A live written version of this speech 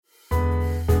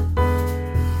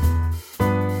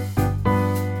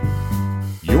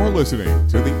listening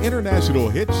to the international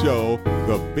hit show,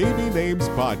 The Baby Names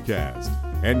Podcast.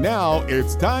 And now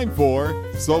it's time for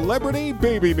Celebrity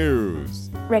Baby News.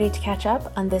 Ready to catch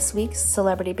up on this week's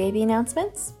celebrity baby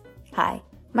announcements? Hi,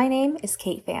 my name is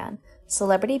Kate Fan,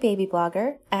 celebrity baby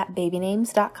blogger at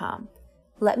babynames.com.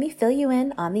 Let me fill you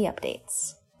in on the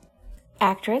updates.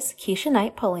 Actress Keisha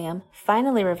Knight Pulliam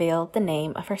finally revealed the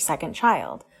name of her second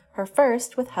child, her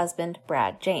first with husband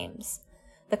Brad James.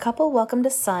 The couple welcomed a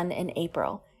son in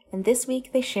April, and this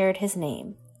week they shared his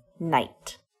name,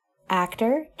 Knight.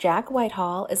 Actor Jack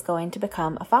Whitehall is going to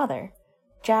become a father.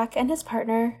 Jack and his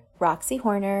partner, Roxy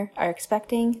Horner, are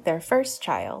expecting their first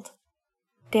child.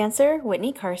 Dancer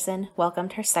Whitney Carson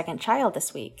welcomed her second child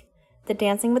this week. The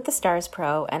Dancing with the Stars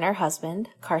pro and her husband,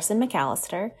 Carson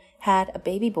McAllister, had a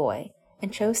baby boy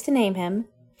and chose to name him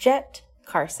Jet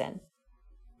Carson.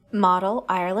 Model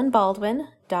Ireland Baldwin,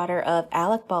 daughter of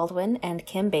Alec Baldwin and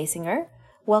Kim Basinger,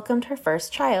 welcomed her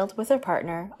first child with her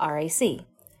partner, RAC.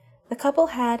 The couple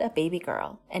had a baby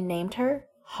girl and named her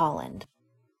Holland.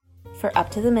 For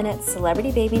up-to-the-minute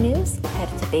celebrity baby news, head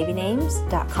to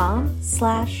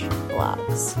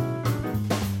babynames.com/blogs.